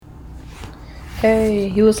Hey,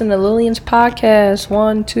 you listen to Lillian's podcast.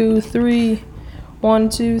 1, 2, 3. 1,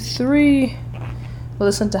 2, 3.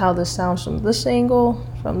 Listen to how this sounds from this angle,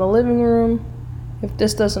 from the living room. If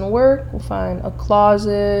this doesn't work, we'll find a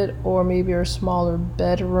closet or maybe a smaller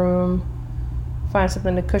bedroom. Find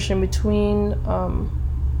something to cushion between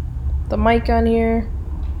the mic on here.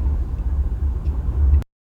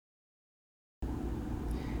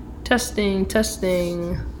 Testing.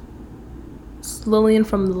 It's Lillian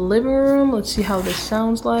from the living room. Let's see how this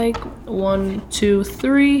sounds like. 1, 2,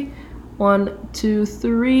 3. 1, 2,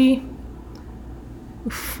 3.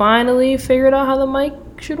 Finally figured out how the mic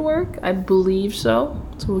should work. I believe so.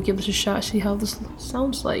 So we'll give this a shot, see how this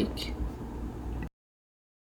sounds like.